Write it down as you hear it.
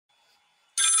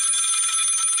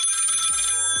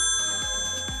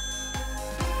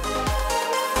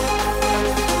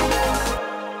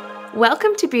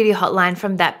Welcome to Beauty Hotline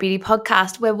from That Beauty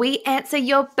Podcast, where we answer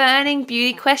your burning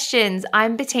beauty questions.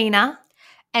 I'm Bettina.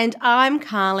 And I'm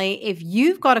Carly. If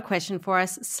you've got a question for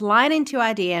us, slide into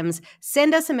our DMs,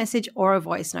 send us a message or a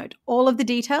voice note. All of the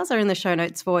details are in the show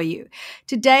notes for you.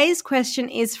 Today's question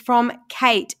is from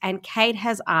Kate, and Kate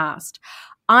has asked,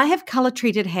 I have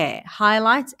color-treated hair,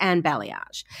 highlights and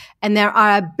balayage, and there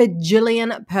are a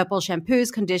bajillion purple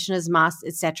shampoos, conditioners, masks,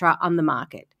 etc. on the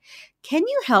market. Can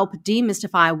you help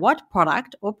demystify what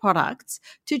product or products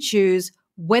to choose,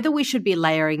 whether we should be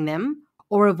layering them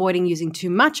or avoiding using too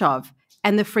much of,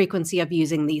 and the frequency of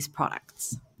using these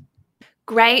products?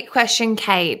 Great question,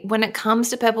 Kate. When it comes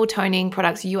to purple toning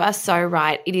products, you are so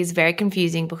right. It is very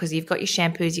confusing because you've got your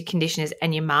shampoos, your conditioners,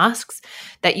 and your masks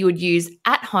that you would use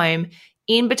at home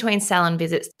in between salon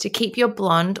visits to keep your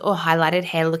blonde or highlighted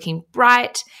hair looking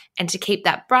bright and to keep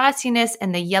that brightness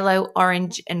and the yellow,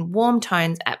 orange, and warm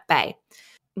tones at bay.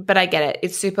 But I get it.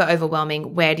 It's super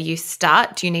overwhelming. Where do you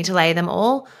start? Do you need to layer them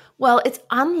all? Well, it's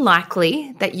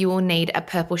unlikely that you will need a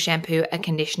purple shampoo, a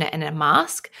conditioner, and a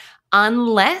mask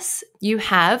unless you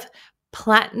have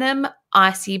platinum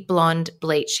icy blonde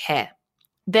bleach hair.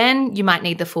 Then you might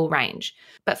need the full range.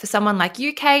 But for someone like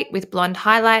you, Kate, with blonde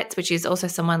highlights, which is also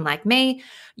someone like me,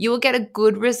 you will get a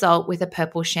good result with a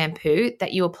purple shampoo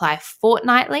that you apply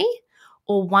fortnightly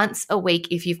or once a week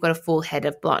if you've got a full head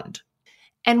of blonde.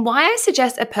 And why I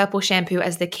suggest a purple shampoo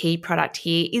as the key product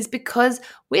here is because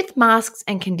with masks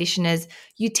and conditioners,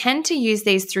 you tend to use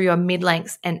these through your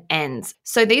mid-lengths and ends.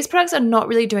 So these products are not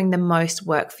really doing the most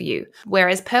work for you.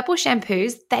 Whereas purple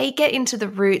shampoos, they get into the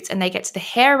roots and they get to the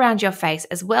hair around your face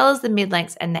as well as the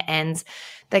mid-lengths and the ends.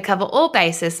 They cover all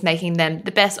bases, making them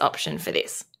the best option for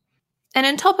this. And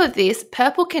on top of this,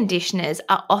 purple conditioners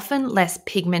are often less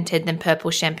pigmented than purple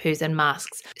shampoos and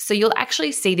masks. So you'll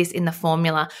actually see this in the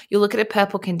formula. You'll look at a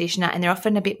purple conditioner and they're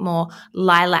often a bit more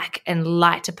lilac and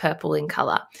lighter purple in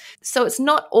color. So it's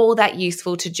not all that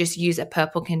useful to just use a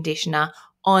purple conditioner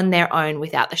on their own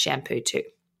without the shampoo too.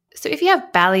 So if you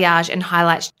have balayage and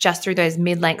highlights just through those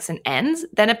mid-lengths and ends,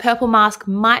 then a purple mask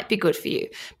might be good for you.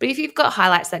 But if you've got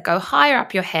highlights that go higher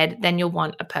up your head, then you'll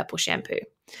want a purple shampoo.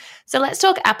 So let's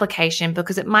talk application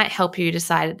because it might help you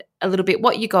decide a little bit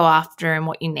what you go after and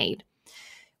what you need.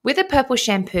 With a purple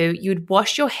shampoo, you'd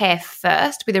wash your hair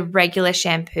first with a regular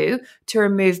shampoo to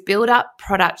remove build-up,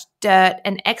 product, dirt,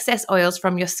 and excess oils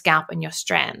from your scalp and your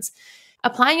strands.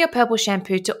 Applying your purple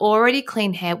shampoo to already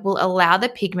clean hair will allow the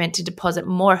pigment to deposit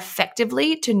more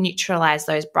effectively to neutralize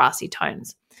those brassy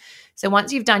tones. So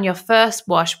once you've done your first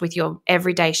wash with your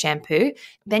everyday shampoo,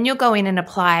 then you'll go in and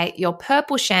apply your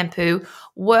purple shampoo,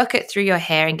 work it through your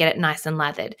hair and get it nice and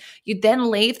lathered. You then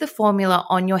leave the formula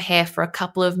on your hair for a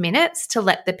couple of minutes to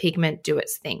let the pigment do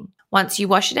its thing. Once you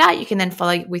wash it out, you can then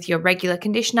follow with your regular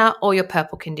conditioner or your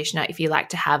purple conditioner if you like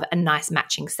to have a nice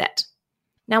matching set.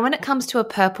 Now, when it comes to a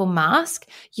purple mask,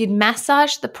 you'd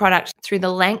massage the product through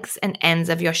the lengths and ends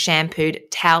of your shampooed,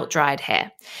 towel-dried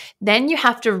hair. Then you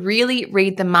have to really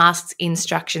read the mask's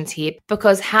instructions here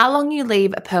because how long you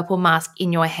leave a purple mask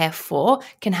in your hair for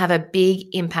can have a big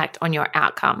impact on your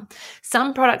outcome.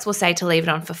 Some products will say to leave it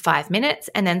on for 5 minutes,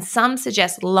 and then some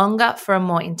suggest longer for a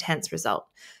more intense result.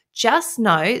 Just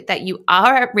know that you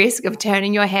are at risk of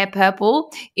turning your hair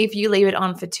purple if you leave it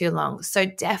on for too long. So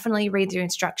definitely read your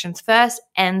instructions first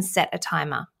and set a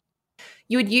timer.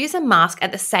 You would use a mask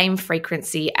at the same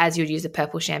frequency as you'd use a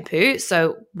purple shampoo.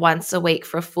 So once a week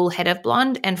for a full head of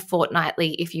blonde and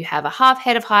fortnightly if you have a half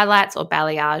head of highlights or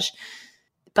balayage.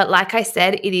 But like I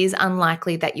said, it is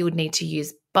unlikely that you would need to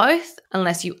use both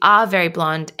unless you are very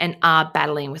blonde and are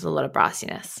battling with a lot of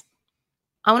brassiness.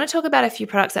 I want to talk about a few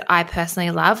products that I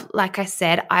personally love. Like I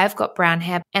said, I've got brown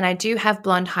hair and I do have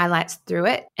blonde highlights through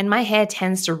it. And my hair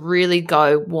tends to really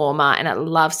go warmer and it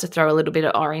loves to throw a little bit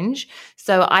of orange.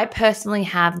 So I personally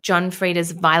have John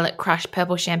Frieda's Violet Crush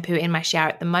Purple Shampoo in my shower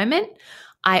at the moment.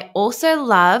 I also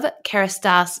love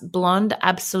Kerastase Blonde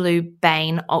Absolute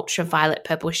Bane Ultraviolet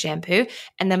Purple Shampoo.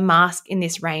 And the mask in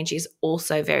this range is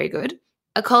also very good.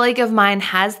 A colleague of mine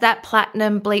has that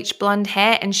platinum bleach blonde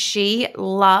hair and she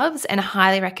loves and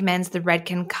highly recommends the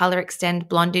Redken Color Extend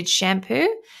Blondage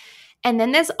Shampoo. And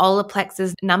then there's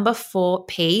Olaplex's number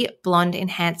 4P Blonde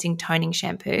Enhancing Toning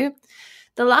Shampoo.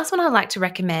 The last one I'd like to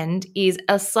recommend is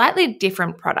a slightly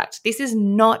different product. This is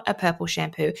not a purple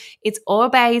shampoo. It's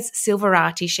Orbe's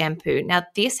Silverati shampoo. Now,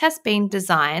 this has been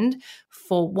designed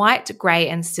for white, grey,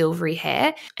 and silvery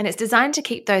hair, and it's designed to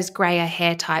keep those greyer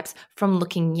hair types from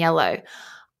looking yellow.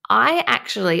 I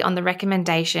actually, on the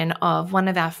recommendation of one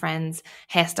of our friends,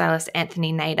 hairstylist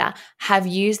Anthony Nader, have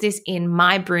used this in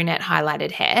my brunette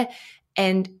highlighted hair,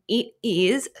 and it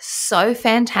is so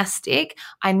fantastic.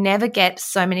 I never get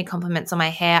so many compliments on my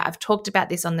hair. I've talked about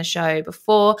this on the show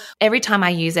before. Every time I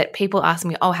use it, people ask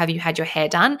me, oh, have you had your hair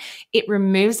done? It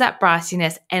removes that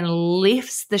brightness and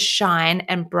lifts the shine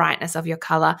and brightness of your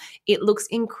color. It looks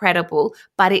incredible,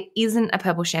 but it isn't a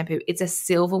purple shampoo. It's a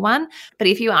silver one. But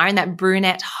if you are in that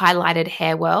brunette highlighted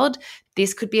hair world,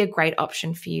 this could be a great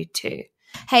option for you too.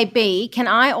 Hey, B, can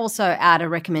I also add a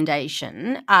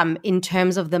recommendation in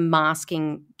terms of the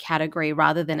masking category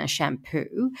rather than a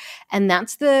shampoo? And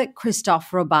that's the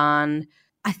Christophe Robin,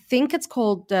 I think it's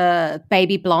called the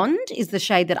Baby Blonde is the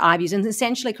shade that I've used. And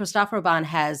essentially Christophe Robin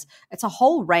it's a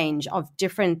whole range of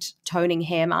different toning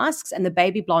hair masks. And the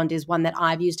Baby Blonde is one that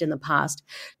I've used in the past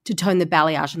to tone the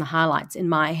balayage and the highlights in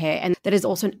my hair. And that is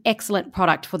also an excellent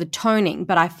product for the toning.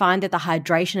 But I find that the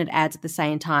hydration it adds at the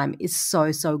same time is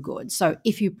so, so good. So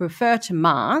if you prefer to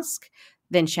mask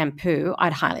than shampoo,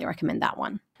 I'd highly recommend that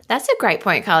one. That's a great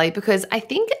point, Carly, because I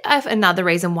think of another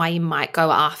reason why you might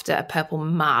go after a purple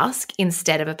mask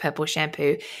instead of a purple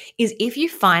shampoo is if you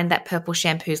find that purple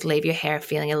shampoos leave your hair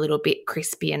feeling a little bit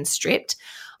crispy and stripped.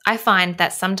 I find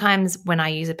that sometimes when I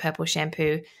use a purple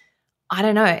shampoo, I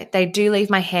don't know, they do leave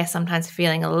my hair sometimes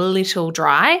feeling a little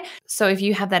dry. So if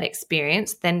you have that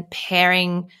experience, then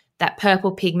pairing that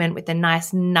purple pigment with the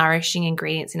nice nourishing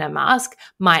ingredients in a mask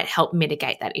might help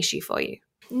mitigate that issue for you.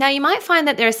 Now, you might find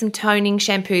that there are some toning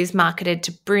shampoos marketed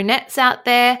to brunettes out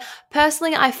there.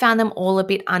 Personally, I found them all a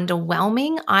bit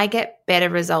underwhelming. I get better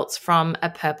results from a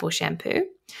purple shampoo.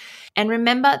 And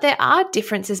remember, there are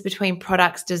differences between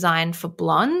products designed for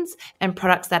blondes and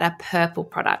products that are purple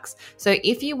products. So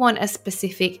if you want a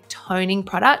specific toning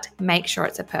product, make sure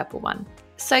it's a purple one.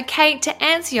 So Kate, to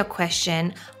answer your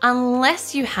question,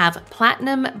 unless you have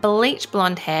platinum bleach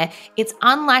blonde hair, it's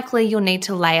unlikely you'll need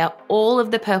to layer all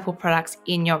of the purple products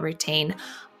in your routine.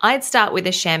 I'd start with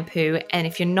a shampoo, and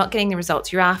if you're not getting the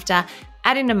results you're after,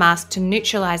 add in a mask to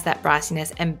neutralize that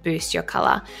brightness and boost your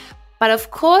color. But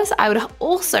of course, I would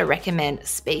also recommend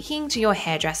speaking to your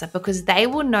hairdresser because they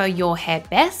will know your hair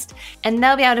best and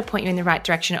they'll be able to point you in the right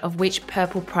direction of which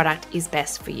purple product is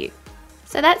best for you.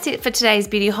 So that's it for today's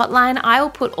Beauty Hotline. I will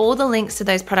put all the links to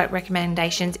those product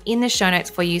recommendations in the show notes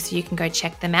for you so you can go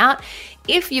check them out.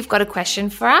 If you've got a question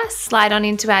for us, slide on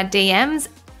into our DMs,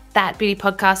 That Beauty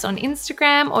Podcast on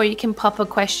Instagram, or you can pop a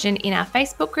question in our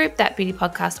Facebook group, That Beauty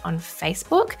Podcast on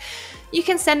Facebook. You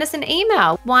can send us an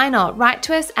email. Why not? Write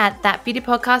to us at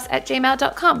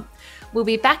thatbeautypodcast@gmail.com. We'll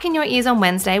be back in your ears on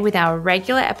Wednesday with our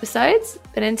regular episodes.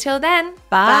 But until then,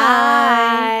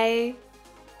 Bye. Bye.